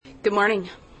Good morning.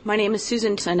 My name is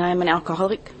Susan, and I'm an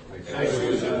alcoholic. Hi,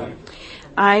 Susan.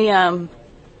 I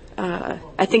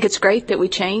think it's great that we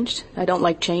changed. I don't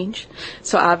like change,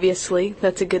 so obviously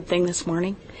that's a good thing this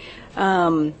morning.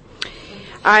 I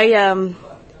am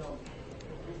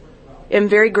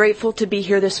very grateful to be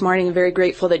here this morning. I'm very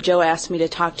grateful that Joe asked me to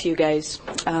talk to you guys.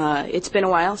 It's been a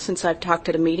while since I've talked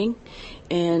at a meeting,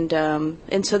 and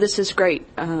so this is great.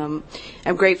 I'm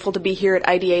grateful to be here at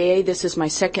IDAA. This is my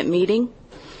second meeting.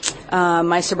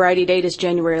 My sobriety date is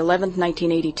January 11th,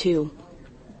 1982.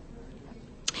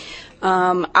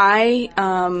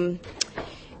 I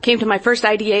came to my first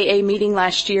IDAA meeting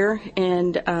last year,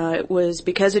 and it was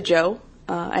because of Joe.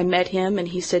 I met him, and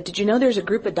he said, "Did you know there's a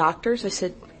group of doctors?" I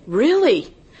said,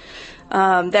 "Really?"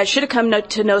 That should have come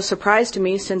to no surprise to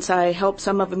me, since I helped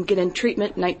some of them get in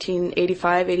treatment in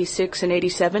 1985, 86, and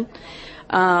 87.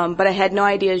 But I had no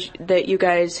idea that you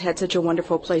guys had such a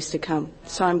wonderful place to come.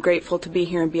 So I'm grateful to be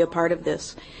here and be a part of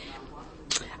this.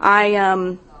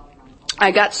 I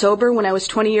got sober when I was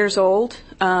 20 years old.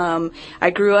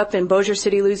 I grew up in Bossier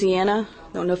City, Louisiana.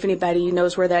 Don't know if anybody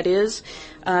knows where that is.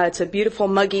 It's a beautiful,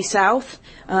 muggy south,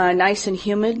 nice and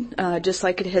humid, just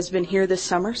like it has been here this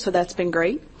summer, so that's been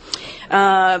great.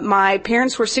 My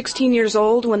parents were 16 years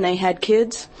old when they had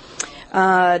kids.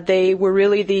 They were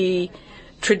really the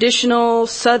traditional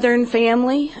Southern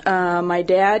family. My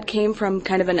dad came from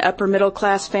kind of an upper middle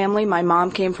class family. My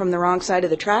mom came from the wrong side of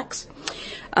the tracks.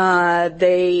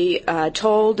 They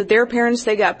told their parents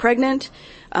they got pregnant.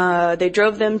 They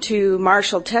drove them to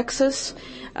Marshall, Texas,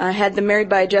 had them married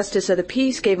by a justice of the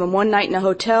peace, gave them one night in a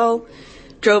hotel,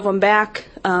 drove them back,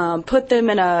 put them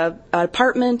in an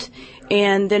apartment,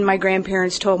 and then my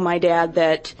grandparents told my dad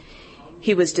that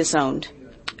he was disowned.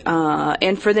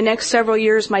 And for the next several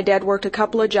years, my dad worked a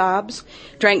couple of jobs,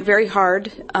 drank very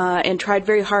hard, and tried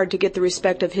very hard to get the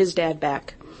respect of his dad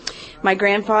back. My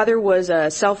grandfather was a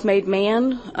self-made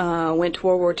man, went to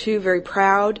World War II, very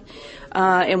proud,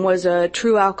 and was a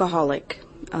true alcoholic.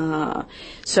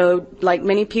 So like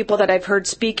many people that I've heard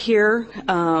speak here,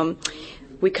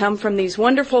 we come from these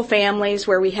wonderful families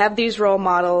where we have these role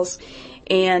models,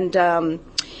 and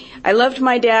I loved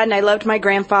my dad and I loved my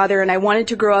grandfather, and I wanted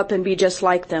to grow up and be just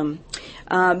like them.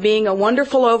 Being a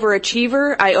wonderful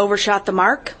overachiever, I overshot the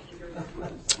mark.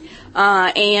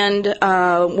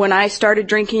 When I started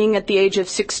drinking at the age of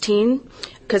 16,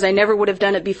 because I never would have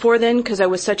done it before then because I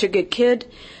was such a good kid,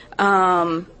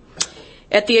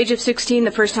 at the age of 16,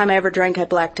 the first time I ever drank, I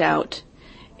blacked out.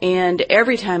 And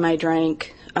every time I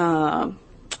drank, I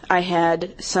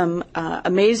had some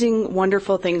amazing,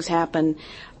 wonderful things happen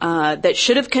that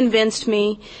should have convinced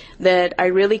me that I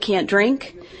really can't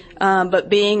drink. But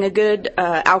being a good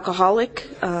alcoholic,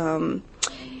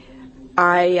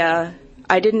 I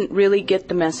didn't really get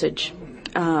the message.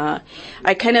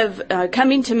 I kind of,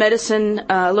 coming to medicine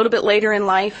a little bit later in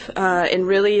life, and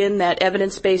really in that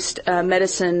evidence-based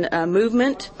medicine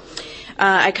movement,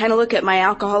 I kind of look at my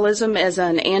alcoholism as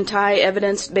an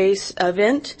anti-evidence-based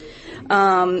event,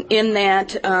 in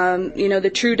that,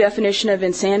 the true definition of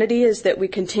insanity is that we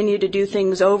continue to do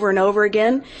things over and over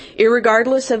again,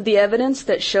 irregardless of the evidence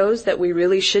that shows that we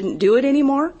really shouldn't do it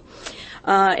anymore.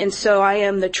 And so I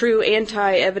am the true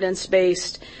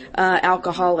anti-evidence-based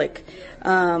alcoholic.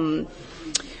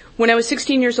 When I was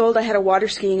 16 years old, I had a water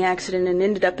skiing accident and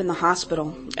ended up in the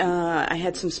hospital. I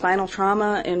had some spinal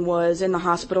trauma and was in the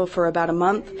hospital for about a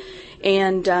month,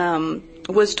 and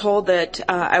was told that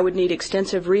I would need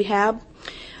extensive rehab.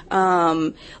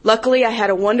 Luckily, I had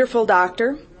a wonderful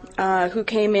doctor who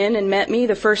came in and met me.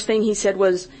 The first thing he said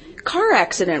was, "Car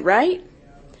accident, right?"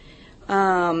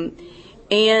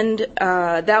 And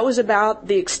that was about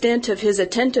the extent of his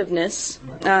attentiveness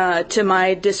to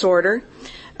my disorder.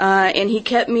 And he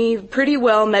kept me pretty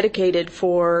well medicated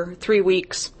for 3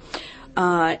 weeks.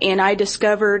 And I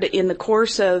discovered in the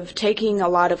course of taking a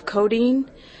lot of codeine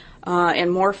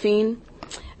and morphine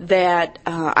that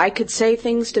I could say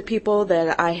things to people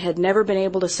that I had never been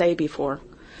able to say before.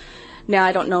 Now,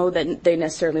 I don't know that they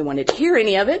necessarily wanted to hear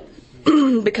any of it,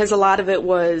 because a lot of it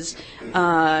was,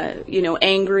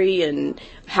 angry and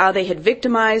how they had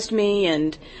victimized me,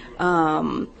 and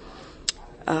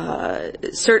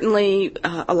certainly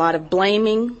a lot of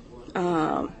blaming.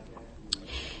 And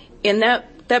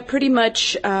that pretty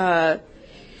much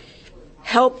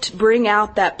helped bring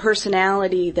out that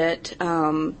personality that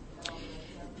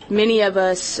many of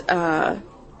us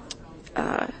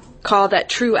call that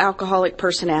true alcoholic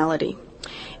personality.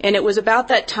 And it was about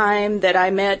that time that I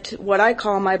met what I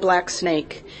call my black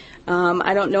snake.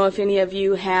 I don't know if any of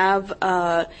you have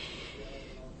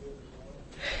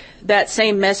that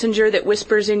same messenger that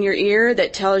whispers in your ear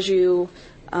that tells you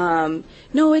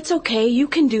No, it's okay. You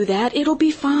can do that. It'll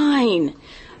be fine.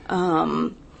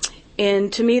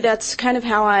 And to me, that's kind of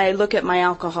how I look at my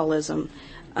alcoholism.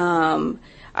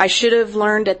 I should have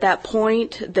learned at that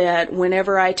point that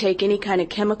whenever I take any kind of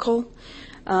chemical,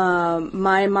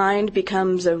 my mind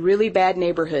becomes a really bad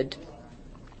neighborhood.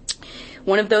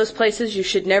 One of those places you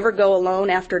should never go alone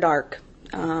after dark,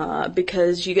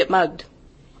 because you get mugged.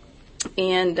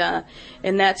 And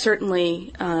that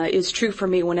certainly is true for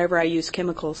me whenever I use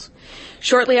chemicals.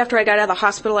 Shortly after I got out of the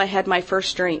hospital, I had my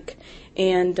first drink,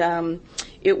 and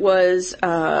it was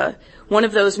one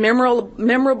of those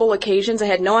memorable occasions. I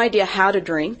had no idea how to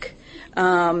drink,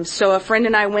 so a friend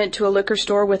and I went to a liquor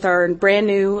store with our brand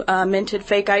new minted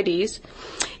fake IDs,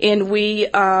 and we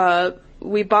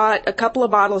bought a couple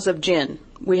of bottles of gin.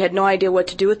 We had no idea what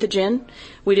to do with the gin.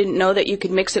 We didn't know that you could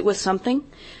mix it with something.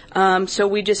 So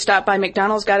we just stopped by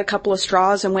McDonald's, got a couple of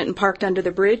straws, and went and parked under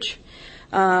the bridge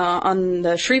on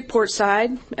the Shreveport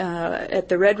side at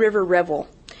the Red River Revel.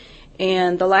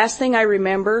 And the last thing I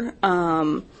remember,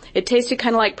 it tasted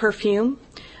kind of like perfume,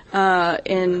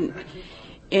 and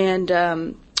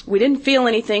we didn't feel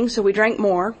anything, so we drank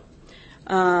more.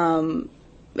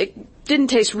 It didn't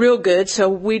taste real good, so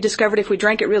we discovered if we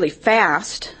drank it really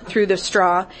fast through the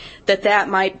straw, that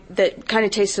kind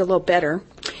of tasted a little better.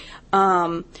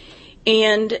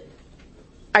 And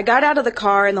I got out of the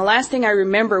car, and the last thing I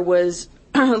remember was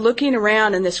looking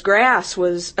around, and this grass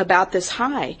was about this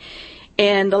high.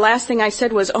 And the last thing I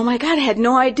said was, "Oh my God, I had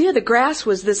no idea the grass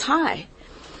was this high."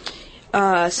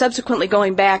 Subsequently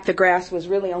going back, the grass was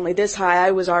really only this high.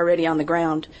 I was already on the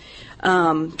ground.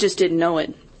 Just didn't know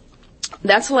it.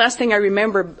 That's the last thing I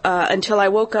remember until I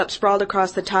woke up sprawled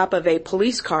across the top of a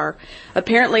police car.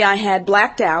 Apparently I had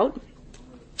blacked out.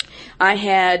 I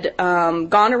had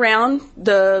gone around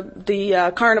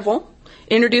the carnival,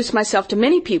 introduced myself to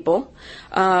many people,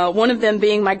 one of them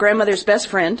being my grandmother's best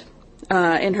friend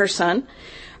and her son.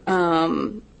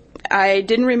 I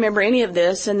didn't remember any of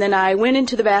this, and then I went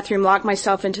into the bathroom, locked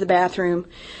myself into the bathroom,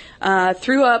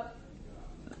 threw up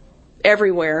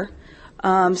everywhere,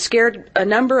 scared a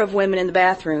number of women in the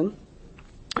bathroom,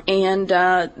 and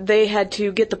they had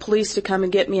to get the police to come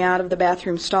and get me out of the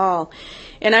bathroom stall.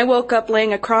 And I woke up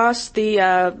laying across the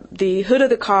hood of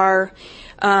the car,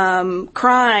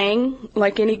 crying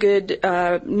like any good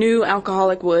new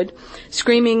alcoholic would,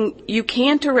 screaming, "You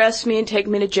can't arrest me and take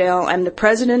me to jail. I'm the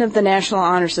president of the National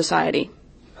Honor Society."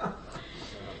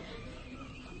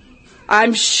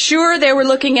 I'm sure they were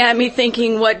looking at me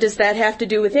thinking, what does that have to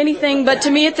do with anything? But to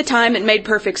me at the time, it made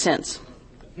perfect sense.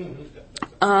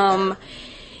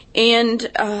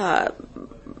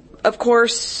 Of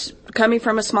course, coming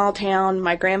from a small town,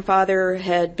 my grandfather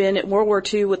had been at World War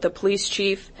II with the police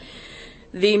chief,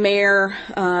 the mayor,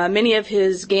 many of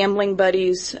his gambling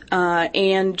buddies,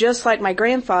 and just like my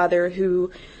grandfather,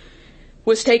 who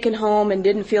was taken home and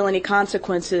didn't feel any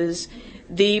consequences,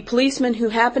 the policeman who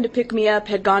happened to pick me up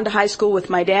had gone to high school with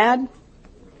my dad.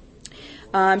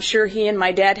 I'm sure he and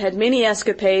my dad had many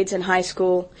escapades in high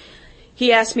school.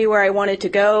 He asked me where I wanted to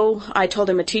go. I told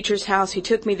him a teacher's house. He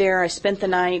took me there. I spent the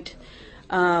night.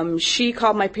 She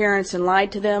called my parents and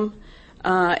lied to them,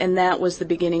 and that was the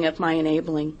beginning of my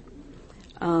enabling.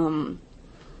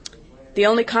 The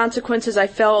only consequences I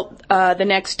felt the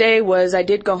next day was I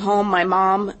did go home. My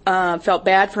mom felt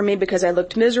bad for me because I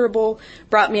looked miserable,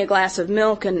 brought me a glass of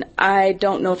milk, and I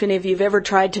don't know if any of you have ever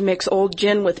tried to mix old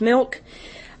gin with milk,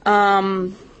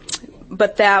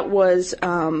 but that was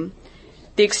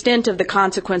the extent of the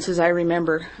consequences I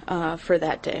remember for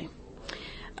that day.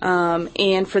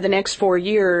 And for the next 4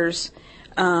 years,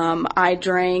 I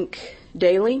drank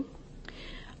daily.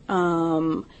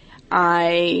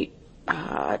 I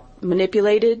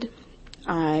manipulated.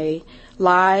 I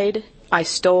lied. I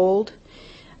stole.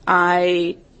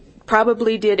 I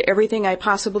probably did everything I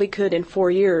possibly could in 4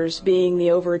 years, being the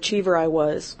overachiever I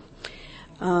was.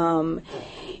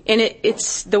 And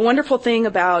it's the wonderful thing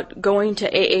about going to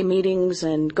AA meetings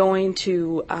and going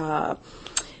to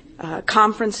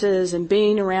conferences and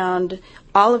being around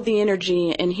all of the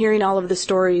energy and hearing all of the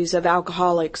stories of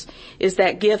alcoholics is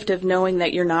that gift of knowing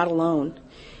that you're not alone.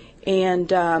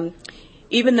 And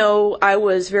even though I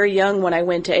was very young when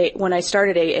I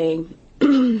started AA,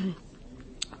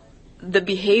 the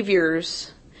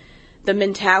behaviors, the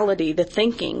mentality, the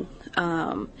thinking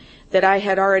that I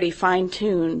had already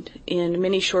fine-tuned in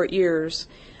many short years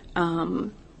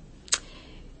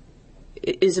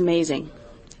is amazing.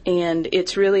 And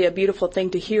it's really a beautiful thing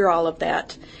to hear all of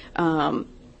that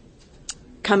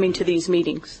coming to these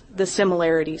meetings, the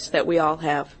similarities that we all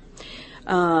have.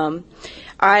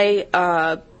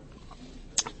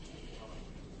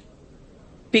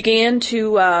 began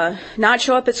to not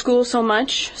show up at school so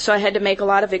much, so I had to make a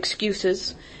lot of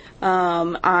excuses.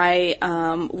 I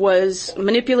was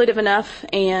manipulative enough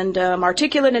and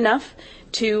articulate enough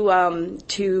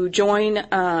to join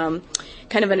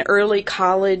kind of an early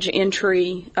college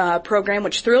entry program,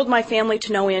 which thrilled my family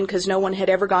to no end because no one had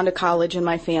ever gone to college in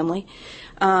my family.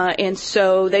 And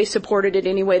so they supported it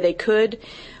any way they could.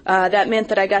 That meant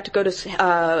that I got to go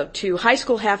to high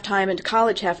school halftime and to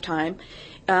college halftime,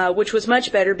 which was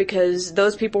much better because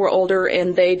those people were older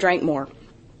and they drank more.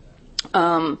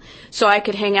 So I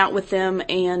could hang out with them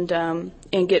and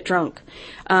get drunk.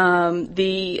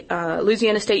 The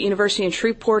Louisiana State University in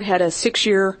Shreveport had a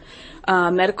 6-year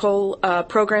medical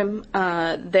program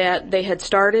that they had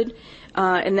started,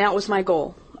 and that was my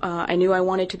goal. I knew I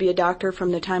wanted to be a doctor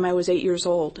from the time I was 8 years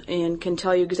old, and can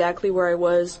tell you exactly where I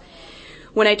was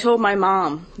when I told my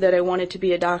mom that I wanted to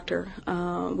be a doctor.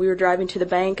 We were driving to the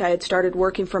bank. I had started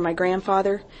working for my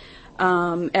grandfather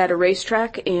at a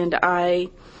racetrack, and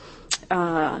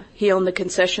he owned the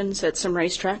concessions at some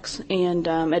racetracks, and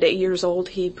at 8 years old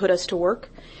he put us to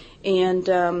work, and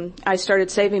I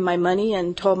started saving my money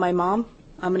and told my mom,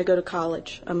 I'm going to go to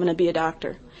college. I'm going to be a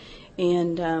doctor.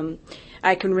 And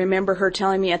I can remember her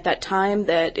telling me at that time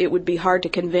that it would be hard to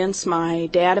convince my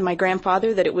dad and my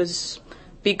grandfather that it was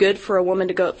be good for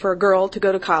a girl to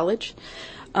go to college,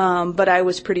 but I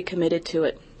was pretty committed to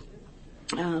it.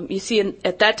 You see,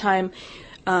 at that time,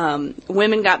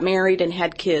 women got married and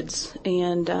had kids,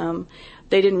 and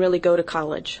they didn't really go to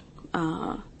college.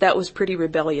 That was pretty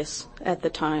rebellious at the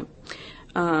time.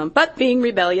 But being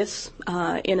rebellious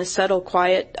in a subtle,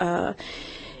 quiet,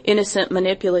 innocent,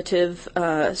 manipulative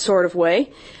sort of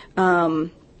way,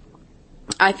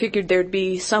 I figured there'd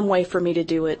be some way for me to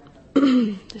do it.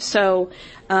 So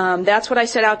that's what I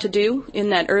set out to do in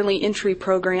that early entry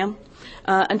program.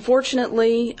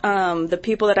 Unfortunately, the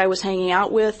people that I was hanging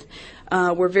out with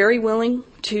were very willing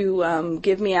to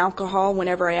give me alcohol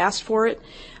whenever I asked for it,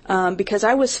 because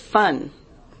I was fun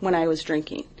when I was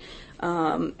drinking.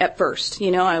 At first,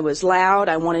 I was loud.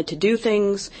 I wanted to do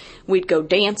things. We'd go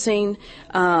dancing.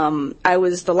 I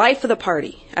was the life of the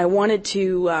party. I wanted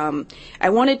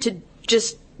to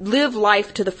just live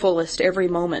life to the fullest every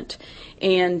moment.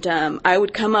 And I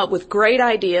would come up with great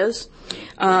ideas,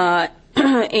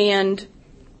 and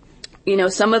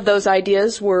some of those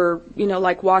ideas were,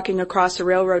 like walking across the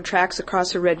railroad tracks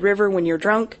across the Red River when you're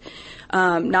drunk.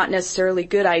 Not necessarily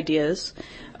good ideas,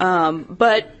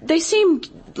 but they seemed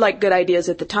like good ideas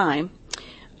at the time.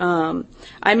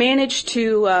 I managed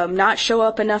to not show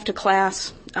up enough to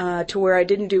class to where I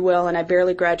didn't do well, and I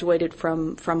barely graduated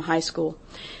from high school.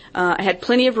 I had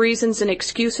plenty of reasons and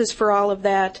excuses for all of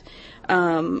that,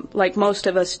 like most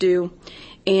of us do,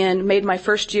 and made my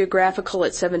first geographical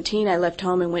at 17. I left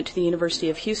home and went to the University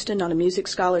of Houston on a music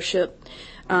scholarship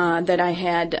that I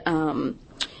had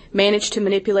managed to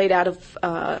manipulate out of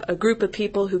a group of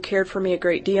people who cared for me a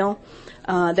great deal,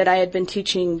 that I had been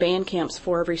teaching band camps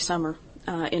for every summer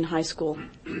in high school.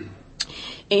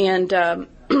 And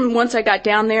once I got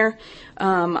down there,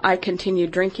 I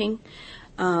continued drinking,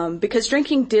 because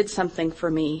drinking did something for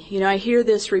me. I hear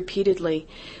this repeatedly.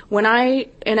 When I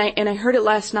heard it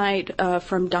last night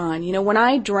from Don. When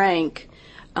I drank,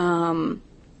 I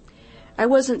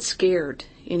wasn't scared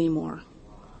anymore.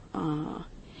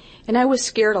 And I was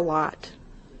scared a lot,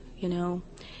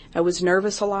 I was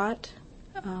nervous a lot,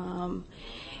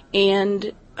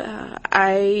 and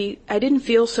I didn't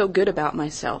feel so good about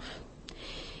myself.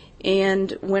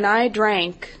 And when I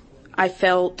drank, I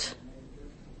felt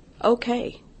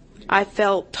okay. I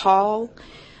felt tall.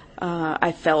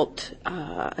 I felt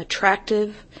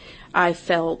attractive. I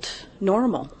felt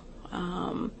normal.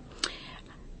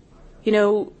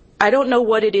 I don't know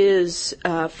what it is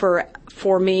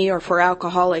for me or for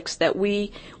alcoholics that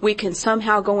we can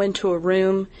somehow go into a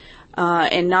room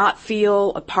and not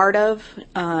feel a part of,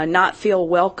 not feel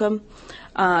welcome,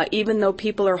 even though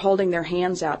people are holding their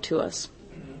hands out to us.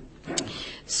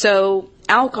 So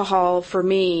alcohol for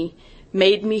me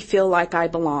made me feel like I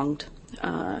belonged.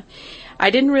 I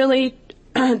didn't really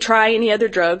try any other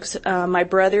drugs. My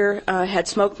brother had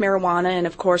smoked marijuana, and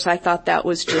of course I thought that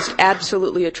was just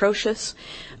absolutely atrocious,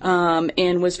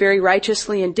 and was very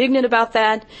righteously indignant about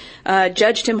that,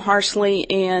 judged him harshly,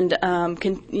 and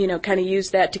kind of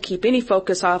used that to keep any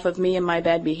focus off of me and my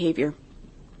bad behavior.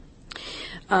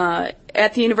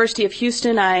 At the University of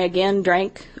Houston, I again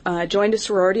drank, joined a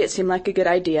sorority. It seemed like a good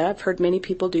idea. I've heard many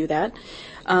people do that.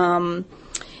 And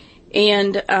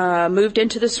moved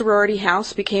into the sorority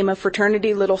house, became a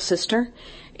fraternity little sister,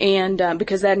 and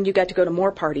because then you got to go to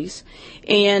more parties.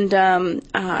 And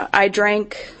I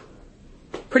drank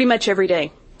pretty much every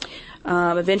day.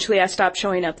 Eventually I stopped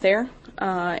showing up there,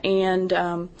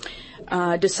 and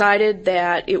decided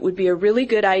that it would be a really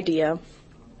good idea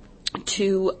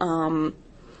to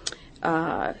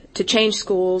change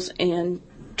schools and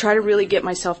try to really get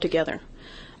myself together.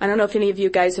 I don't know if any of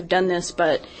you guys have done this,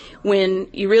 but when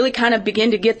you really kind of begin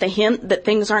to get the hint that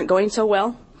things aren't going so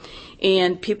well,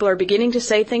 and people are beginning to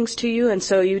say things to you, and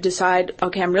so you decide,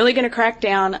 okay, I'm really going to crack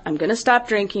down, I'm going to stop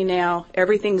drinking now,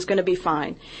 everything's going to be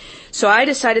fine. So I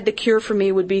decided the cure for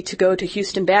me would be to go to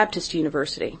Houston Baptist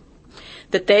University,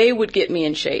 that they would get me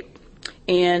in shape,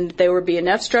 and there would be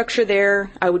enough structure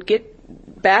there, I would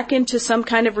get back into some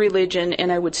kind of religion,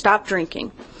 and I would stop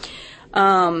drinking.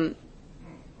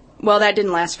 Well, that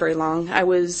didn't last very long. I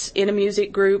was in a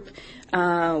music group.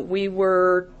 We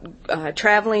were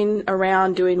traveling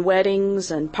around doing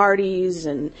weddings and parties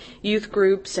and youth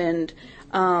groups, and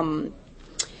a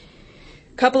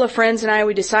couple of friends and I,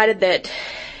 we decided that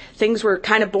things were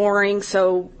kind of boring,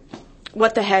 so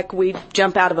what the heck, we'd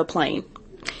jump out of a plane.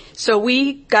 So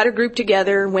we got a group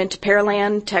together, went to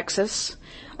Pearland, Texas,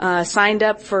 signed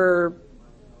up for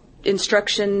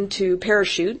instruction to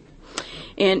parachute.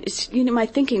 And, my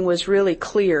thinking was really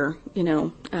clear,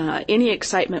 any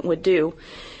excitement would do.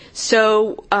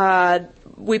 So,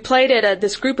 we played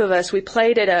this group of us, we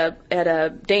played at a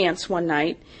dance one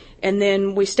night, and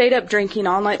then we stayed up drinking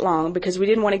all night long because we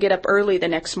didn't want to get up early the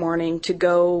next morning to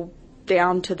go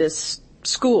down to this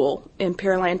school in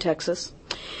Pearland, Texas.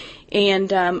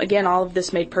 And, again, all of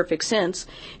this made perfect sense.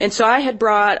 And so I had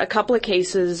brought a couple of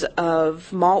cases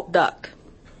of malt duck.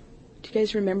 Do you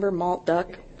guys remember malt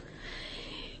duck?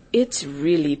 It's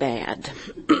really bad.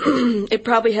 It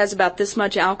probably has about this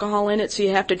much alcohol in it, so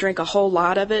you have to drink a whole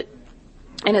lot of it.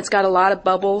 And it's got a lot of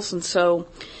bubbles, and so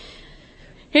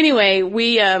anyway,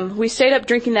 we stayed up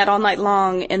drinking that all night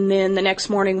long, and then the next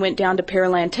morning went down to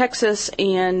Pearland, Texas,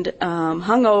 and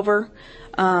hung over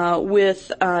with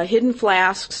hidden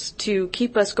flasks to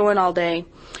keep us going all day.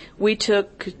 We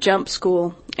took jump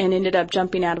school and ended up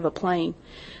jumping out of a plane.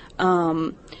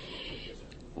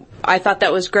 I thought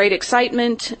that was great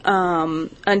excitement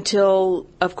until,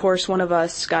 of course, one of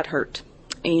us got hurt.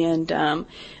 And a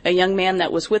young man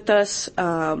that was with us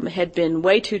had been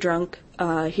way too drunk.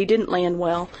 He didn't land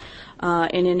well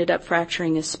and ended up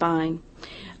fracturing his spine.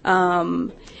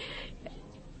 Again,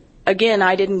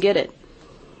 I didn't get it.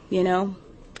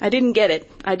 I didn't get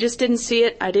it. I just didn't see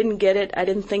it. I didn't get it. I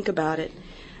didn't think about it.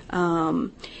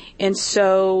 And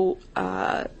so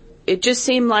it just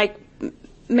seemed like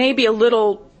maybe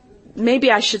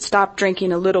I should stop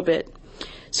drinking a little bit.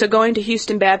 So going to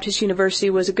Houston Baptist University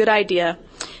was a good idea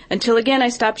until, again, I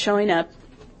stopped showing up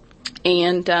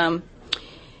and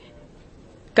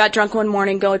got drunk one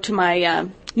morning, go to my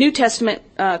New Testament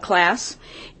class,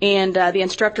 and the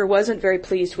instructor wasn't very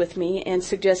pleased with me and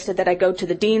suggested that I go to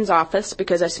the dean's office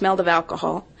because I smelled of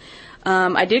alcohol.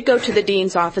 I did go to the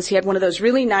dean's office. He had one of those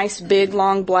really nice, big,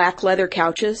 long, black leather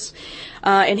couches,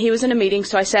 and he was in a meeting,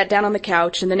 so I sat down on the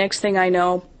couch, and the next thing I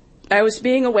know, I was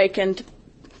being awakened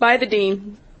by the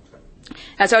dean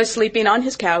as I was sleeping on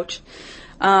his couch,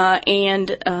 and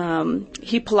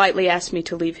he politely asked me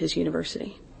to leave his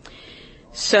university.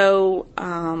 So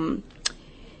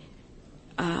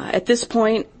at this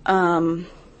point,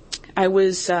 I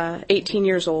was 18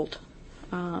 years old,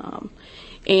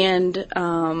 and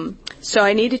so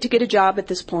I needed to get a job at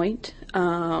this point,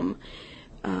 and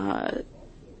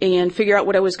figure out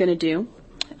what I was going to do.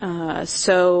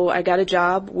 So I got a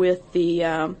job with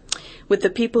the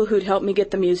people who'd helped me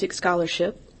get the music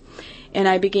scholarship, and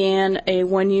I began a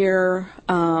 1-year,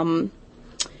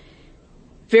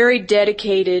 very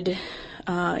dedicated,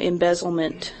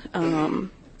 embezzlement,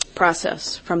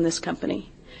 process from this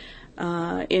company,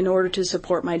 in order to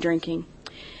support my drinking,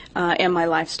 and my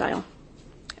lifestyle.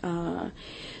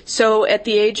 So at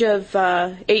the age of,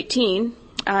 18,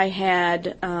 I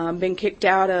had, been kicked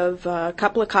out of a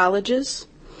couple of colleges.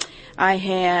 I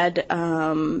had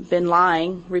been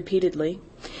lying repeatedly.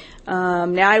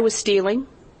 Now I was stealing,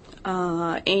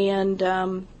 and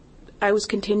I was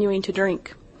continuing to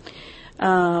drink.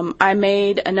 I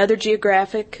made another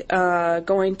geographic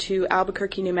going to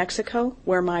Albuquerque, New Mexico,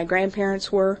 where my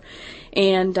grandparents were,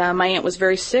 and my aunt was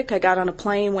very sick. I got on a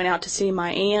plane, went out to see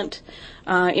my aunt,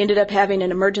 ended up having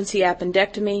an emergency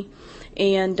appendectomy,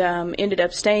 and ended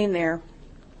up staying there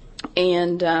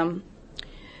and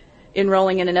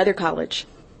enrolling in another college.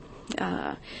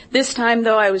 This time,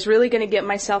 though, I was really going to get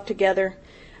myself together.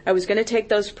 I was going to take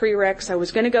those prereqs. I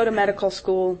was going to go to medical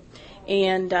school.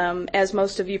 And as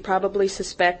most of you probably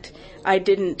suspect, I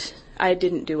didn't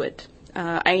do it.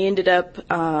 I ended up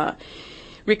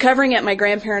recovering at my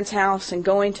grandparents' house and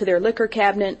going to their liquor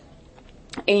cabinet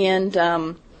and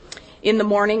In the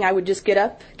morning, I would just get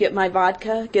up, get my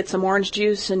vodka, get some orange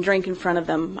juice, and drink in front of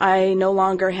them. I no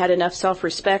longer had enough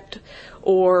self-respect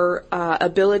or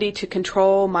ability to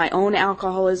control my own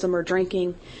alcoholism or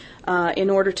drinking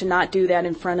in order to not do that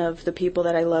in front of the people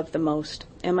that I loved the most.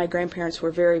 And my grandparents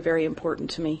were very, very important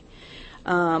to me.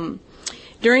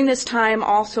 During this time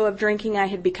also of drinking, I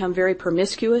had become very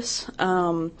promiscuous.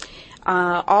 All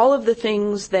of the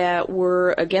things that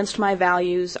were against my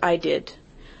values, I did.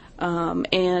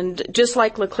 And just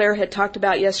like LeClaire had talked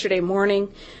about yesterday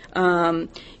morning,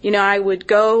 I would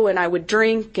go and I would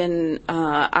drink and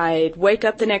I'd wake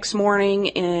up the next morning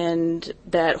and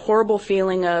that horrible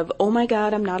feeling of, oh my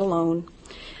God, I'm not alone.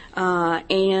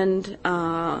 And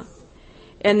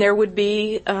there would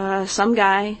be some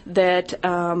guy that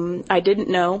I didn't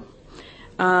know,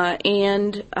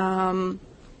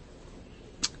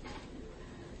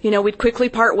 we'd quickly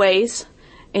part ways,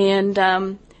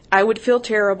 and I would feel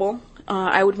terrible.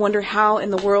 I would wonder how in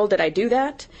the world did I do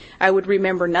that. I would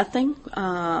remember nothing,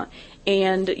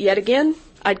 and yet again,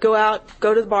 I'd go out,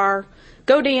 go to the bar,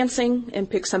 go dancing, and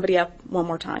pick somebody up one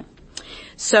more time.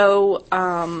 So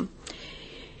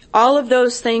all of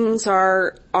those things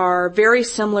are very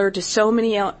similar to so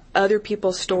many other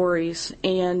people's stories,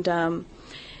 and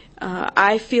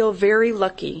I feel very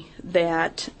lucky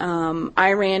that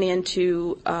I ran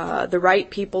into the right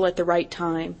people at the right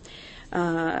time.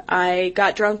 I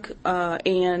got drunk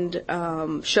and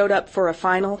showed up for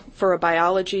a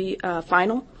biology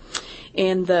final,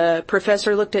 and the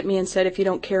professor looked at me and said, if you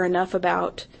don't care enough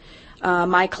about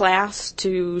my class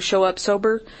to show up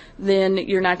sober, then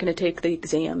you're not going to take the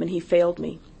exam, and he failed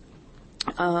me.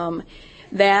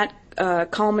 That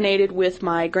culminated with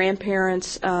my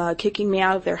grandparents kicking me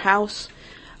out of their house.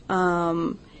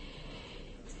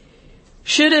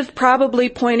 Should have probably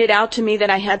pointed out to me that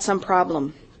I had some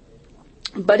problem.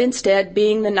 But instead,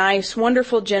 being the nice,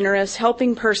 wonderful, generous,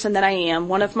 helping person that I am,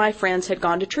 one of my friends had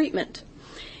gone to treatment.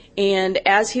 And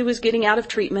as he was getting out of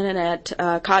treatment at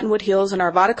Cottonwood Hills in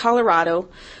Arvada, Colorado,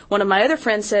 one of my other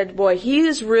friends said, boy, he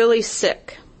is really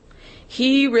sick.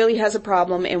 He really has a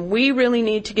problem, and we really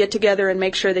need to get together and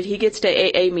make sure that he gets to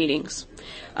AA meetings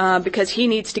because he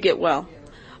needs to get well.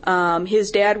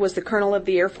 His dad was the colonel of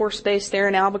the Air Force Base there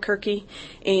in Albuquerque,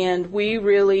 and we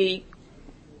really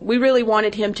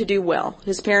wanted him to do well.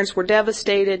 His parents were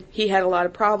devastated. He had a lot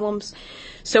of problems.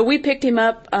 So we picked him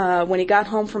up when he got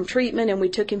home from treatment, and we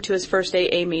took him to his first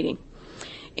AA meeting.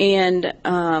 And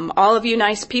all of you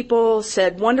nice people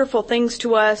said wonderful things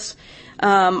to us.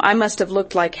 I must have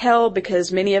looked like hell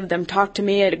because many of them talked to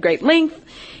me at a great length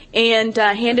and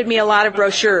handed me a lot of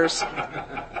brochures.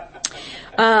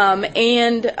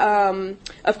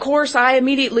 Of course, I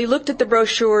immediately looked at the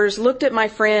brochures, looked at my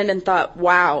friend, and thought,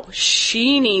 wow,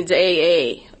 she needs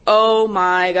AA. Oh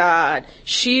my God,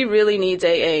 she really needs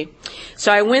AA.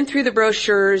 So I went through the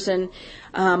brochures, and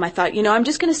I thought, I'm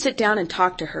just going to sit down and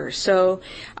talk to her. So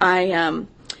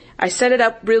I set it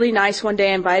up really nice one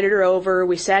day, invited her over.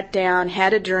 We sat down,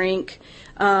 had a drink,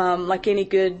 like any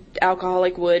good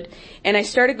alcoholic would. And I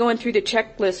started going through the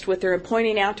checklist with her and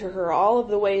pointing out to her all of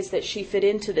the ways that she fit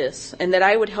into this and that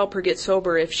I would help her get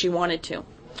sober if she wanted to.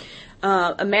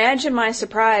 Imagine my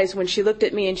surprise when she looked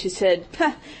at me and she said,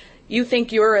 you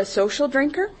think you're a social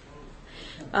drinker?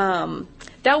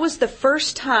 That was the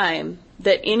first time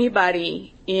that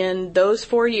anybody in those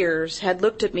 4 years had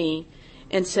looked at me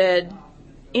and said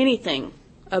anything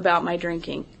about my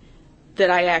drinking that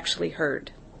I actually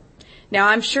heard. Now,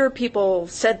 I'm sure people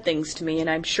said things to me, and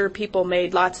I'm sure people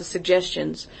made lots of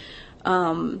suggestions,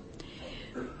 but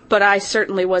I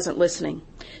certainly wasn't listening.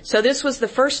 So this was the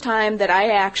first time that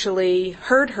I actually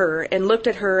heard her and looked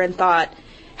at her and thought,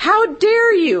 how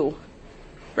dare you?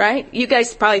 Right? You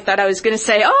guys probably thought I was going to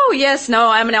say, oh, yes, no,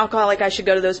 I'm an alcoholic. I should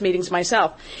go to those meetings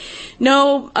myself.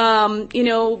 No,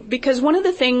 because one of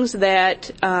the things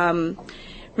that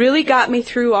really got me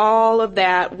through all of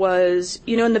that was,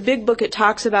 in the big book it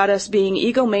talks about us being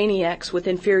egomaniacs with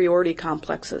inferiority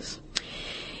complexes.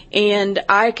 And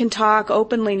I can talk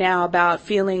openly now about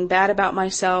feeling bad about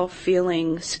myself,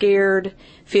 feeling scared,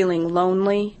 feeling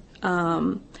lonely,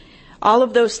 all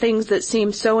of those things that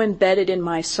seem so embedded in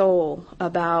my soul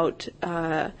about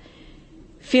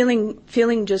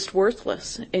feeling just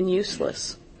worthless and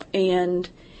useless. And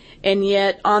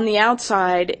yet on the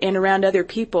outside and around other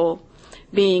people,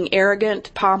 being arrogant,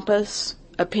 pompous,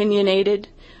 opinionated.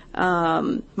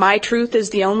 My truth is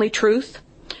the only truth,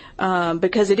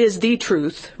 because it is the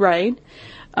truth, right?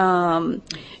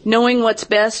 Knowing what's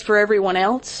best for everyone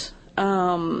else,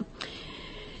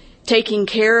 taking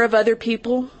care of other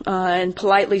people, and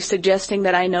politely suggesting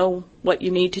that I know what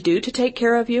you need to do to take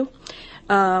care of you.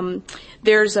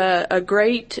 There's a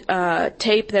great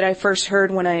tape that I first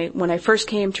heard when I first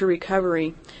came to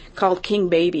recovery called King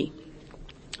Baby.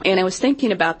 And I was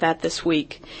thinking about that this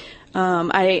week.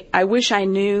 I wish I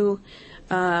knew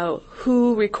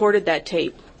who recorded that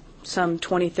tape some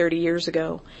 20, 30 years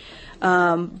ago.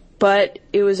 But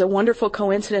it was a wonderful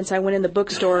coincidence. I went in the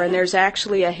bookstore and there's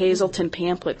actually a Hazelton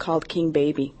pamphlet called King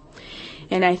Baby.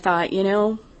 And I thought,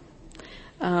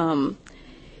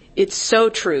 it's so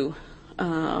true.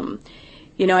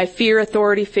 I fear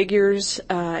authority figures,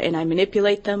 and I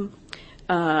manipulate them.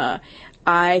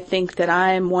 I think that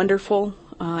I'm wonderful,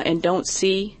 and don't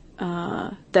see,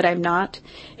 that I'm not.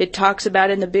 It talks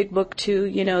about in the big book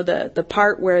too, the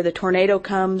part where the tornado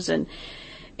comes and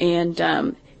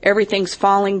everything's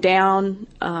falling down.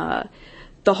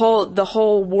 The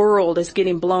whole world is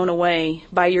getting blown away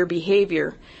by your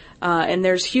behavior. And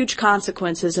there's huge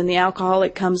consequences, and the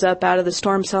alcoholic comes up out of the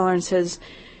storm cellar and says,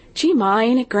 "Gee, Ma,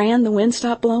 ain't it grand the wind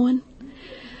stopped blowing?"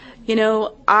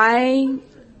 I,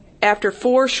 after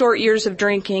 4 short years of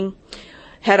drinking,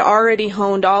 had already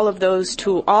honed all of those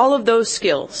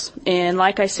skills. And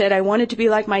like I said, I wanted to be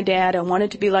like my dad. I wanted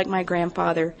to be like my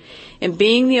grandfather. And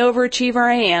being the overachiever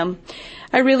I am,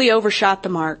 I really overshot the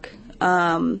mark.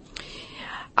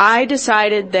 I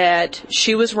decided that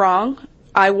she was wrong.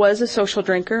 I was a social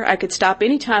drinker. I could stop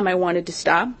any time I wanted to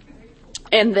stop.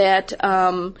 And that,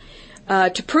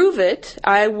 to prove it,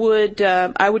 I would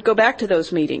go back to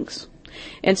those meetings.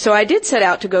 And so I did set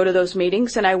out to go to those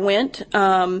meetings, and I went,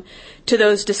 to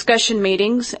those discussion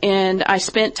meetings, and I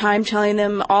spent time telling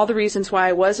them all the reasons why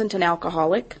I wasn't an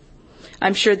alcoholic.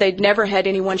 I'm sure they'd never had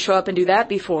anyone show up and do that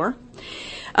before.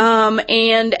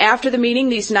 And after the meeting,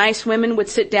 these nice women would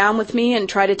sit down with me and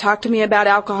try to talk to me about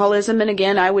alcoholism. And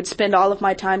again, I would spend all of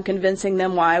my time convincing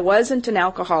them why I wasn't an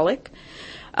alcoholic.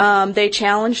 They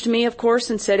challenged me, of course,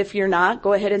 and said, if you're not,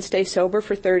 go ahead and stay sober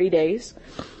for 30 days.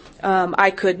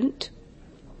 I couldn't.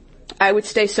 I would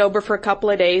stay sober for a couple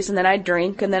of days, and then I'd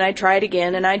drink, and then I'd try it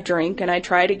again, and I'd drink, and I'd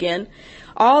try it again.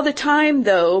 All the time,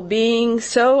 though, being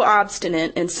so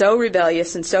obstinate and so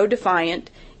rebellious and so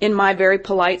defiant in my very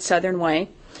polite Southern way,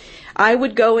 I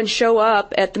would go and show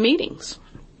up at the meetings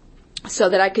so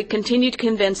that I could continue to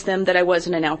convince them that I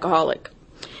wasn't an alcoholic.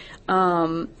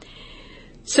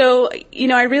 So,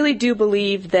 I really do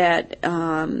believe that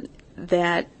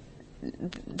I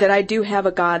do have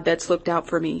a God that's looked out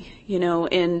for me,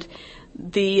 and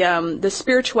the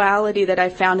spirituality that I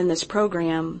found in this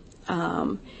program,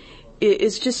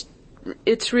 is just,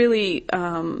 it's really,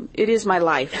 it is my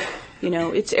life.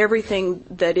 It's everything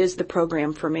that is the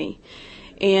program for me.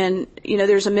 And,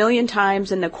 there's a million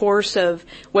times in the course of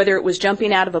whether it was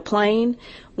jumping out of a plane,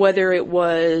 whether it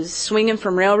was swinging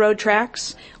from railroad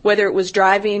tracks, whether it was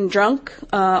driving drunk,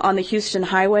 on the Houston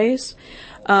highways,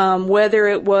 whether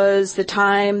it was the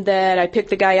time that I picked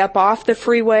the guy up off the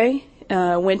freeway,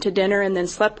 went to dinner and then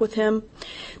slept with him.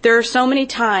 There are so many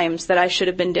times that I should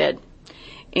have been dead.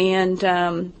 And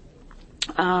I'm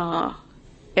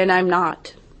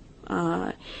not.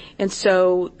 And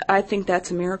so I think that's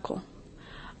a miracle.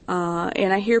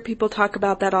 And I hear people talk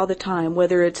about that all the time,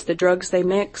 whether it's the drugs they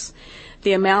mix,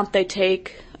 the amount they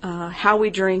take, how we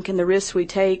drink and the risks we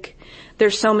take.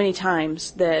 There's so many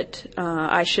times that,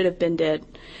 I should have been dead.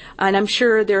 And I'm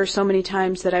sure there are so many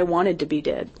times that I wanted to be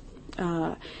dead,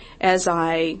 as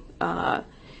I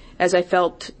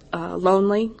felt,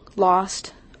 lonely,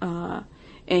 lost,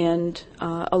 and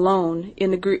alone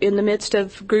in the midst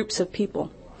of groups of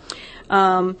people.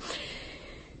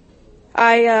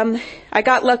 I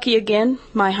got lucky again.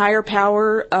 My higher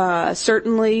power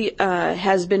certainly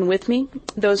has been with me.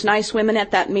 Those nice women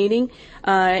at that meeting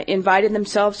invited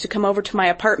themselves to come over to my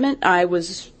apartment. I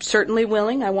was certainly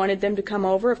willing. I wanted them to come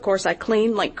over. Of course, I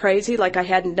cleaned like crazy, like I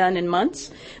hadn't done in months.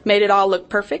 Made it all look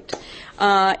perfect.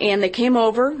 And they came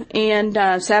over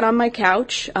and sat on my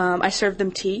couch. I served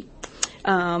them tea.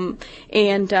 And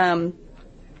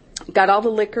got all the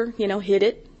liquor, hid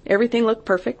it. Everything looked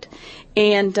perfect.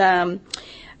 And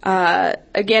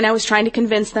again, I was trying to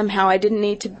convince them how I didn't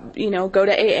need to, go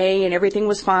to AA and everything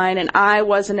was fine, and I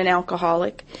wasn't an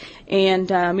alcoholic.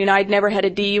 And I'd never had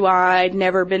a DUI, I'd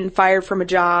never been fired from a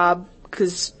job,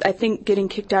 because I think getting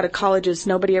kicked out of colleges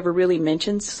nobody ever really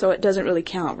mentions, so it doesn't really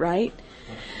count, right?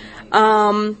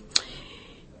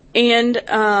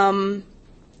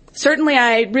 Certainly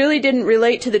I really didn't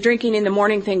relate to the drinking in the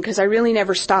morning thing because I really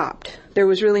never stopped. There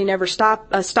was really never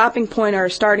a stopping point or a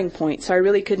starting point. So I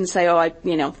really couldn't say, I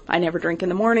never drink in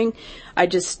the morning. I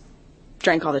just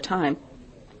drank all the time.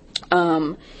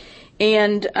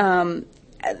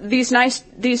 These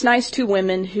nice two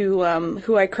women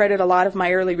who I credit a lot of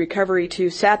my early recovery to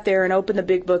sat there and opened the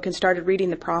big book and started reading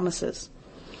the promises.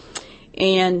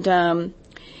 And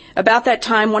about that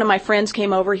time, one of my friends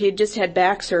came over. He had just had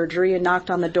back surgery and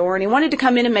knocked on the door, and he wanted to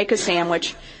come in and make a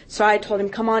sandwich. So I told him,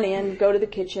 come on in, go to the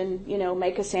kitchen,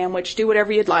 make a sandwich, do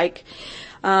whatever you'd like.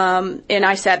 And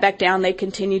I sat back down. They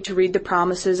continued to read the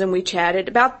promises, and we chatted.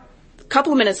 About a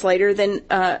couple of minutes later, then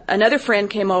another friend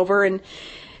came over, and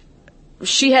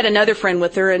she had another friend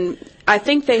with her, and I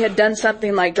think they had done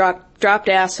something like dropped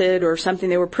acid or something.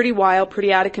 They were pretty wild,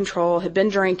 pretty out of control, had been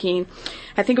drinking.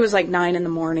 I think it was like 9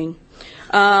 a.m.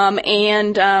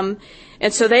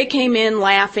 And so they came in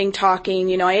laughing,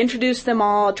 talking. I introduced them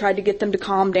all, tried to get them to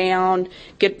calm down,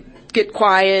 get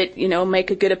quiet,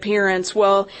 make a good appearance.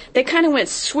 Well, they kind of went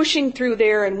swishing through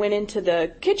there and went into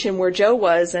the kitchen where Joe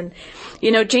was. And,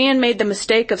 Jan made the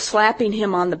mistake of slapping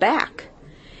him on the back.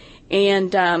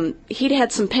 And he'd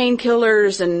had some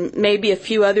painkillers and maybe a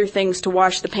few other things to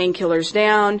wash the painkillers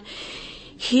down.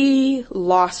 He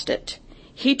lost it.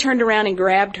 He turned around and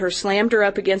grabbed her, slammed her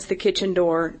up against the kitchen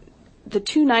door. The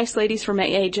two nice ladies from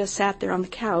AA just sat there on the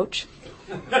couch.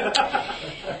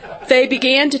 They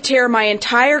began to tear my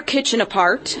entire kitchen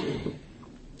apart.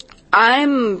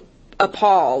 I'm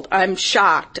appalled. I'm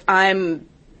shocked. I'm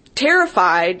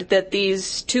terrified that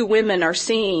these two women are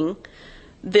seeing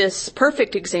this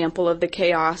perfect example of the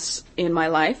chaos in my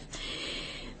life.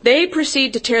 They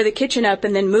proceed to tear the kitchen up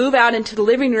and then move out into the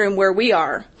living room where we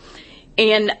are.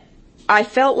 And I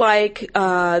felt like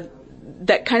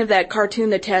that cartoon,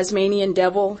 The Tasmanian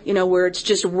Devil, where it's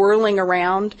just whirling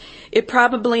around. It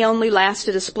probably only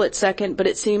lasted a split second, but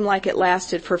it seemed like it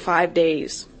lasted for 5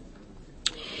 days.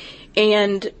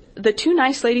 And the two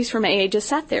nice ladies from AA just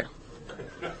sat there.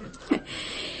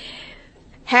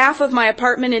 Half of my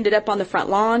apartment ended up on the front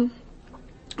lawn,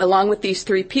 along with these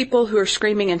three people who are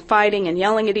screaming and fighting and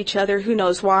yelling at each other. Who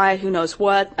knows why, who knows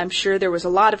what. I'm sure there was a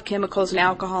lot of chemicals and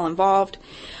alcohol involved.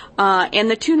 And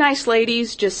the two nice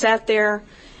ladies just sat there,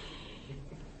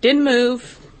 didn't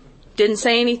move, didn't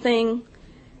say anything.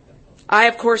 I,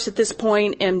 of course, at this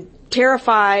point am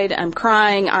terrified. I'm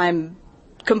crying. I'm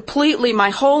completely,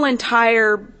 my whole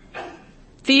entire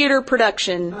theater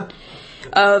production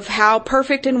of how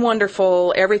perfect and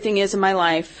wonderful everything is in my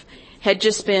life had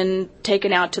just been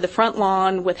taken out to the front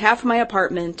lawn with half of my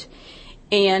apartment.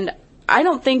 And I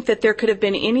don't think that there could have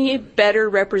been any better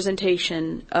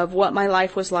representation of what my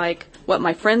life was like, what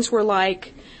my friends were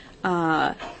like.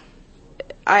 I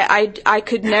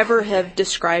could never have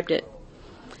described it.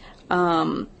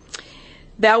 That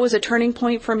was a turning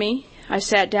point for me. I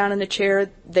sat down in the chair.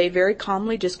 They very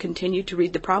calmly just continued to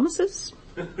read the promises.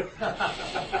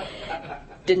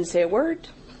 Didn't say a word.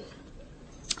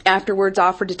 Afterwards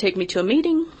offered to take me to a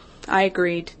meeting. I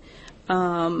agreed.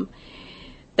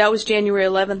 That was January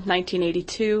 11th,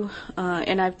 1982,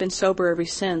 and I've been sober ever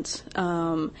since.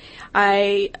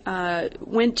 I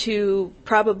went to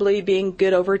probably being a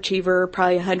good overachiever,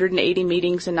 probably 180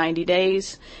 meetings in 90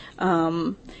 days.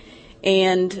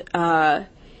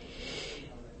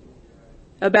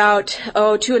 About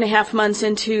 2.5 months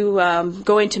into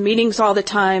going to meetings all the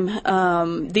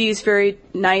time, these very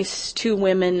nice two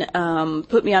women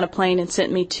put me on a plane and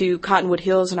sent me to Cottonwood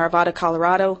Hills in Arvada,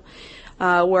 Colorado,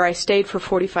 where I stayed for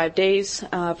 45 days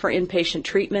for inpatient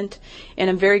treatment. And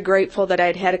I'm very grateful that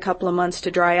I'd had a couple of months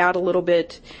to dry out a little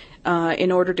bit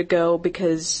in order to go,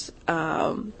 because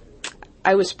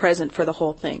I was present for the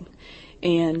whole thing.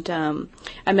 And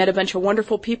I met a bunch of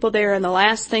wonderful people there, and the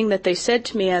last thing that they said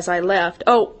to me as I left,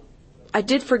 I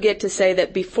did forget to say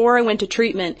that before I went to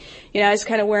treatment, I was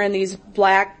kind of wearing these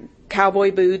black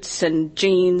cowboy boots and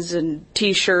jeans and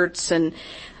T-shirts and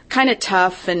kind of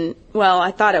tough, and, well, I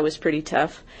thought I was pretty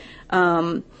tough.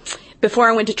 Before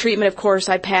I went to treatment, of course,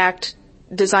 I packed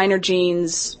designer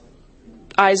jeans,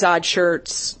 Izod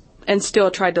shirts, and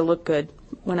still tried to look good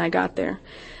when I got there.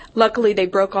 Luckily, they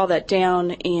broke all that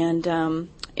down and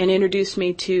introduced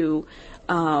me to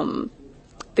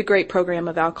the great program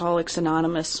of Alcoholics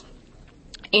Anonymous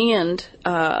and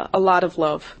a lot of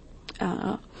love.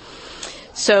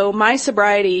 So my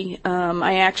sobriety,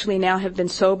 I actually now have been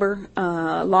sober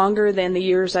longer than the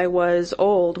years I was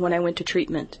old when I went to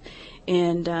treatment.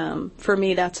 And for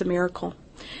me, that's a miracle.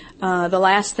 The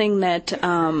last thing that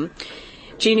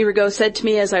Jeannie Rigaud said to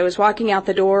me as I was walking out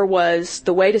the door was,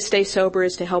 the way to stay sober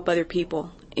is to help other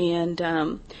people. And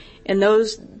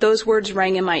those words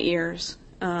rang in my ears.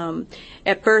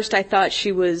 At first I thought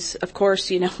she was, of course,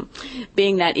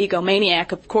 being that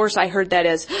egomaniac, of course I heard that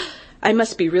as, I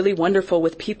must be really wonderful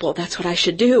with people. That's what I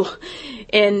should do.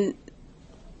 And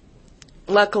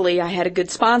luckily I had a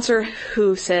good sponsor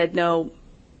who said, no,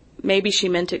 maybe she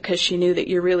meant it because she knew that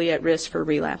you're really at risk for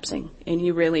relapsing and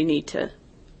you really need to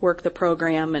work the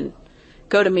program and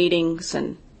go to meetings.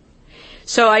 And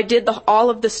So I did all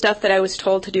of the stuff that I was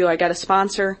told to do. I got a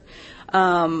sponsor.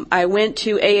 I went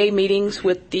to AA meetings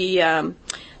with the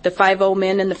 5-0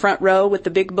 men in the front row with the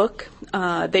big book.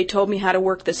 They told me how to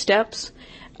work the steps.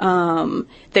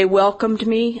 They welcomed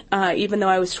me, even though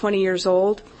I was 20 years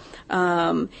old.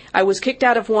 I was kicked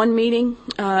out of one meeting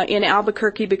in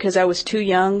Albuquerque because I was too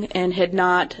young and had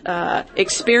not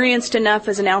experienced enough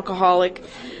as an alcoholic.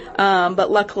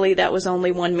 But luckily, that was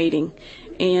only one meeting,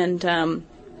 and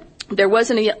there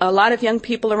wasn't a lot of young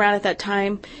people around at that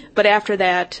time. But after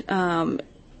that,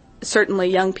 certainly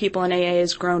young people in AA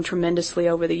has grown tremendously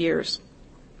over the years.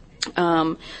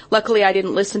 Luckily, I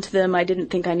didn't listen to them. I didn't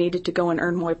think I needed to go and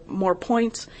earn more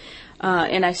points,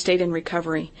 and I stayed in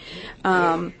recovery.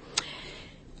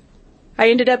 I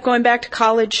ended up going back to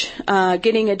college,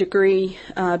 getting a degree,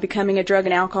 becoming a drug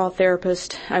and alcohol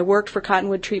therapist. I worked for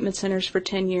Cottonwood Treatment Centers for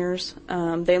 10 years.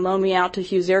 They loaned me out to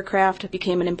Hughes Aircraft. I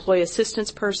became an employee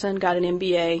assistance person, got an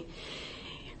MBA,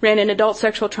 ran an adult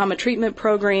sexual trauma treatment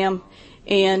program,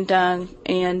 and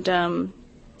became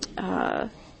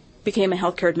a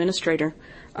healthcare administrator,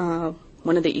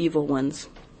 one of the evil ones.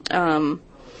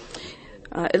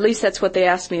 At least that's what they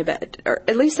asked me about, or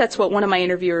at least that's what one of my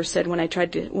interviewers said when I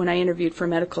interviewed for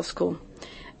medical school.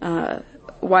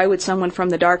 Why would someone from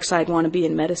the dark side want to be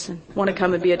in medicine, want to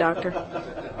come and be a doctor?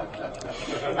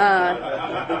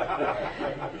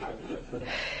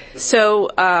 So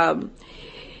I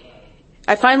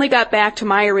finally got back to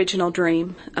my original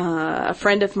dream. A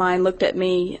friend of mine looked at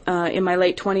me in my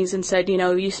late 20s and said,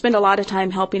 you spend a lot of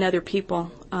time helping other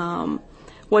people.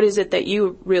 What is it that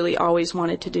you really always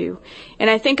wanted to do? And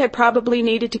I think I probably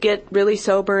needed to get really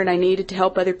sober, and I needed to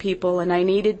help other people, and I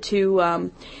needed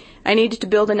to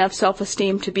build enough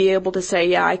self-esteem to be able to say,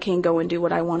 yeah, I can go and do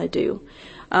what I want to do.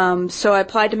 So I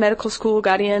applied to medical school,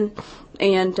 got in,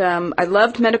 and I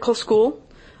loved medical school.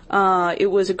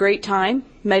 It was a great time,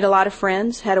 made a lot of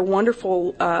friends, had a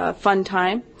wonderful, fun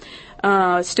time,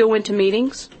 still went to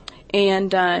meetings,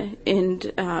 and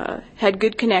had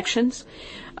good connections.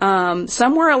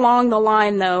 Somewhere along the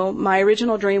line, though, my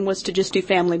original dream was to just do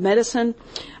family medicine,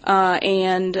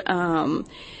 and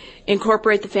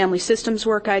incorporate the family systems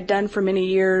work I'd done for many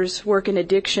years, work in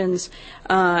addictions,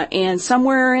 and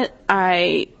somewhere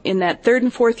in that third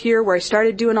and fourth year where I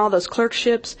started doing all those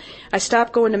clerkships, I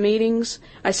stopped going to meetings,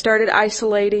 I started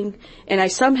isolating, and I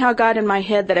somehow got in my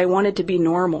head that I wanted to be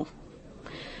normal.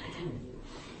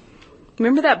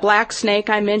 Remember that black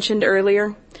snake I mentioned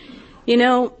earlier?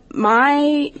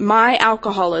 My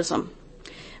alcoholism,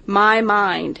 my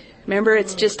mind, remember,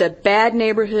 it's just a bad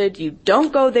neighborhood. You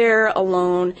don't go there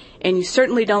alone, and you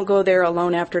certainly don't go there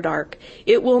alone after dark.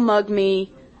 It will mug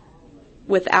me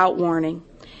without warning.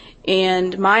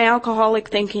 And my alcoholic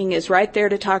thinking is right there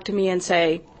to talk to me and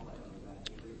say,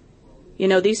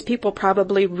 these people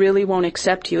probably really won't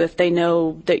accept you if they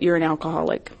know that you're an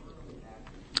alcoholic.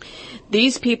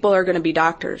 These people are going to be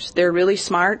doctors. They're really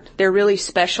smart. They're really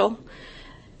special.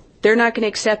 They're not going to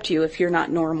accept you if you're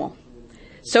not normal.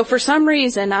 So for some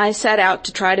reason, I set out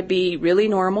to try to be really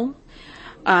normal.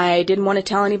 I didn't want to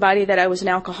tell anybody that I was an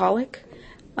alcoholic.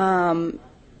 I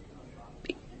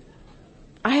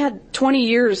had 20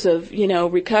 years of,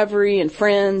 recovery and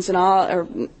friends and all, or,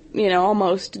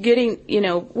 almost getting,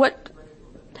 what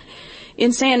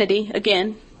insanity,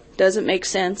 again, doesn't make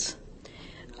sense.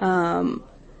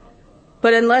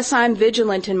 But unless I'm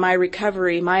vigilant in my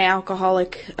recovery, my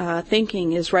alcoholic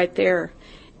thinking is right there.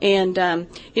 And, I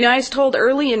was told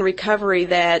early in recovery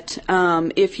that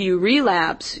if you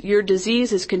relapse, your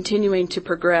disease is continuing to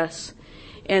progress,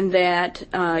 and that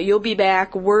you'll be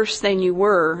back worse than you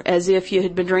were as if you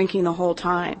had been drinking the whole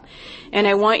time. And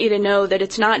I want you to know that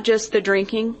it's not just the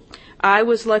drinking. I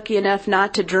was lucky enough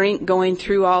not to drink going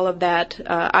through all of that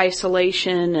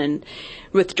isolation and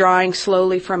withdrawing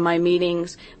slowly from my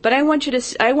meetings. But I want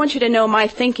you to know my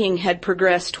thinking had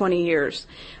progressed 20 years.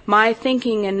 My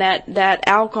thinking and that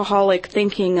alcoholic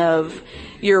thinking of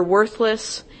you're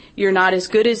worthless, you're not as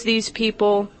good as these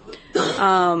people,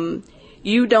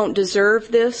 you don't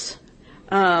deserve this.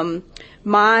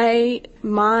 My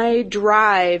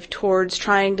drive towards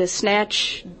trying to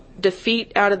snatch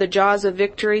defeat out of the jaws of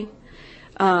victory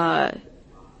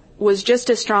was just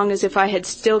as strong as if I had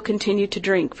still continued to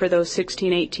drink for those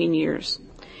 16, 18 years.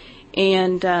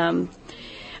 And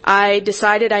I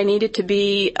decided I needed to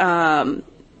be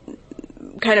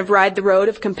kind of ride the road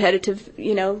of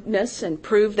competitiveness and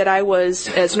prove that I was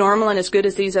as normal and as good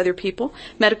as these other people.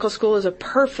 Medical school is a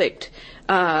perfect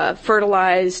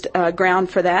fertilized ground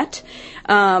for that.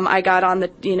 I got on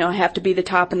I have to be the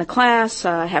top in the class,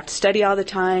 I have to study all the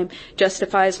time,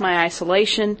 justifies my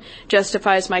isolation,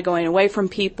 justifies my going away from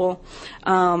people,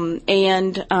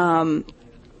 and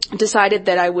decided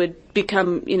that I would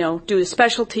become, do a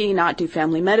specialty, not do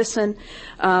family medicine.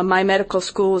 My medical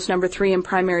school is number 3 in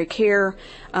primary care.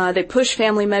 They push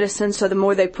family medicine, so the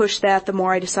more they push that, the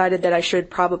more I decided that I should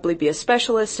probably be a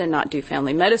specialist and not do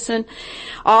family medicine.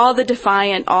 All the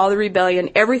defiant, all the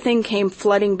rebellion, everything came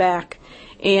flooding back.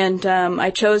 And I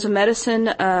chose a medicine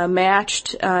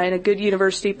matched in a good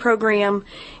university program,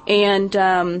 and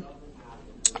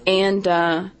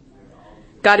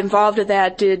got involved with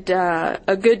that, did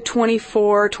a good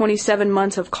 24, 27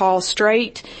 months of calls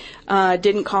straight,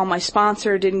 didn't call my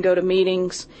sponsor, didn't go to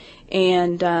meetings,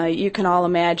 and you can all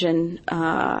imagine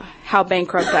how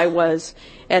bankrupt I was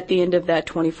at the end of that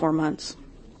 24 months.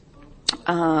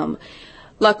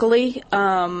 Luckily,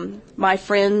 my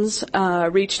friends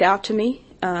reached out to me.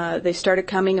 They started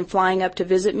coming and flying up to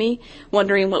visit me,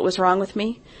 wondering what was wrong with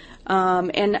me.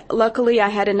 And luckily I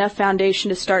had enough foundation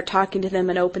to start talking to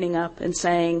them and opening up and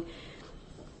saying,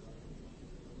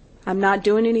 I'm not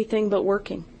doing anything but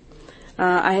working.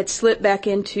 I had slipped back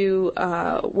into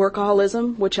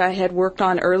workaholism, which I had worked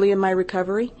on early in my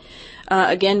recovery.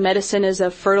 Again, medicine is a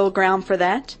fertile ground for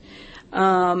that.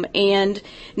 And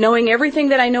knowing everything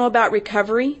that I know about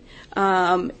recovery,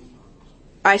 I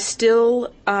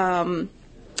still want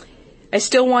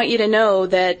you to know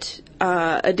that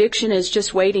addiction is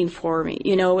just waiting for me.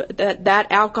 That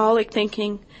alcoholic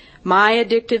thinking, my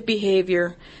addictive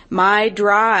behavior, my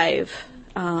drive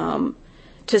to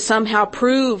somehow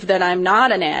prove that I'm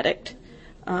not an addict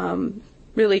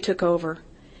really took over.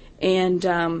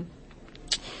 And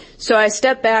so I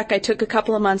stepped back. I took a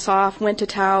couple of months off, went to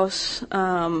Taos,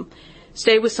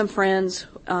 stayed with some friends,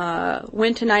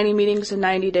 went to 90 meetings in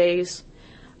 90 days,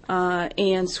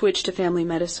 and switched to family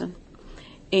medicine.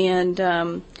 And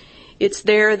it's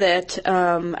there that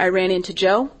I ran into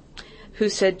Joe, who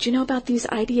said, do you know about these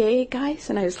IDA guys?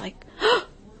 And I was like,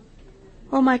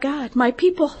 oh my God, my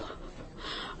people.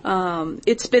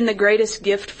 It's been the greatest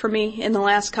gift for me in the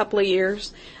last couple of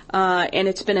years, and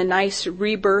it's been a nice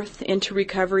rebirth into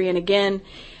recovery. And again,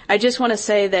 I just want to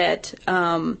say that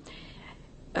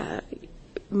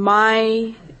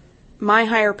my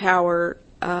higher power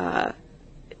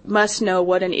must know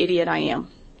what an idiot I am,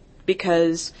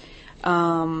 because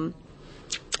again,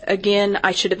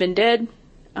 I should have been dead.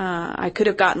 I could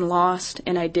have gotten lost,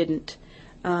 and I didn't.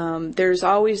 There's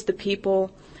always the people.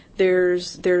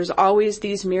 There's always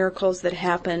these miracles that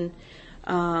happen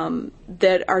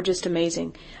that are just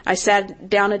amazing. I sat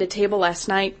down at a table last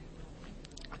night,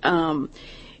 and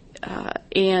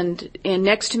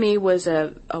next to me was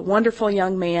a wonderful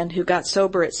young man who got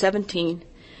sober at 17,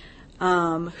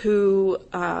 who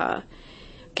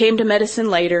came to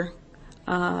medicine later,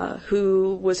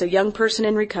 who was a young person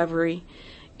in recovery,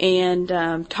 and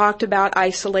talked about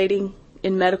isolating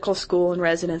in medical school and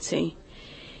residency.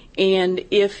 And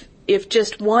if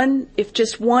just one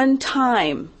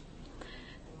time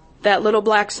that little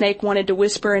black snake wanted to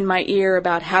whisper in my ear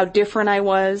about how different I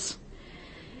was,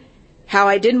 how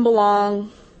I didn't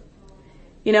belong,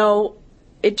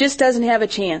 it just doesn't have a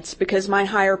chance, because my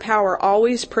higher power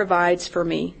always provides for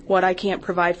me what I can't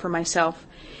provide for myself.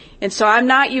 And so I'm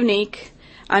not unique.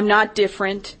 I'm not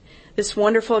different. This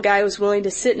wonderful guy was willing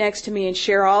to sit next to me and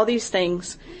share all these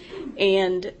things.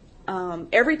 And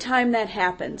every time that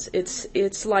happens,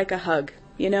 it's like a hug.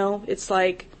 It's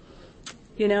like,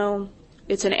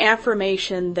 it's an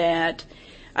affirmation that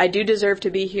I do deserve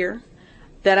to be here,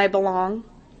 that I belong.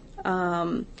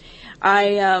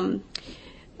 I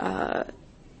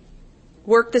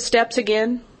worked the steps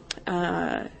again,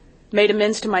 made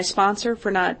amends to my sponsor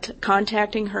for not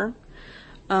contacting her.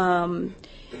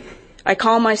 I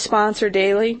call my sponsor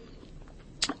daily.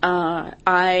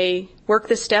 I work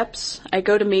the steps. I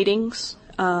go to meetings.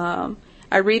 I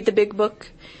read the big book.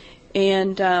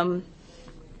 And,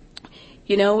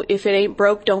 if it ain't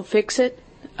broke, don't fix it.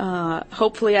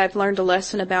 Hopefully I've learned a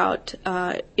lesson about,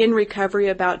 in recovery,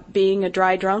 about being a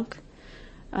dry drunk.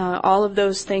 All of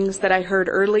those things that I heard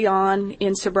early on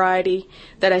in sobriety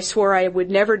that I swore I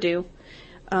would never do.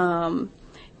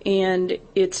 And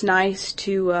it's nice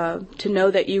to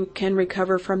know that you can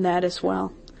recover from that as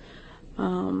well.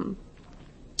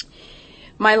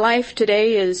 My life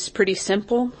today is pretty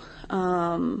simple.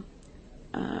 I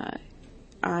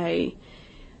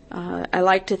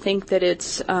like to think that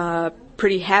it's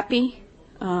pretty happy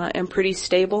and pretty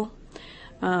stable.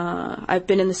 I've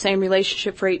been in the same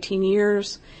relationship for 18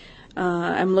 years.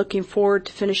 I'm looking forward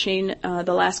to finishing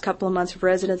the last couple of months of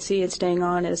residency and staying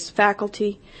on as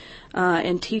faculty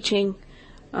and teaching.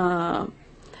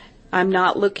 I'm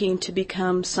not looking to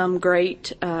become some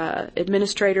great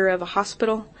administrator of a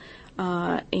hospital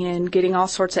and getting all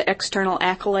sorts of external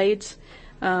accolades.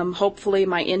 Hopefully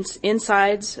my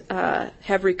insides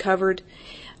have recovered.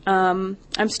 I'm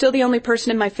still the only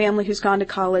person in my family who's gone to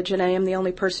college, and I am the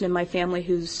only person in my family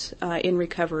who's in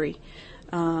recovery.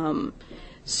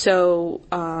 So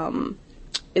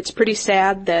it's pretty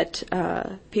sad that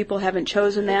people haven't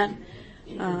chosen that,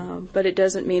 but it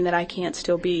doesn't mean that I can't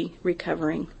still be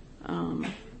recovering.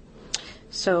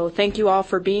 So thank you all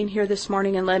for being here this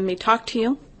morning and letting me talk to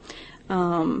you.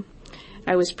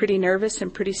 I was pretty nervous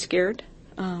and pretty scared,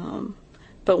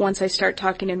 but once I start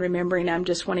talking and remembering I'm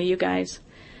just one of you guys,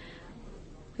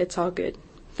 it's all good.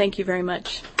 Thank you very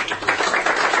much.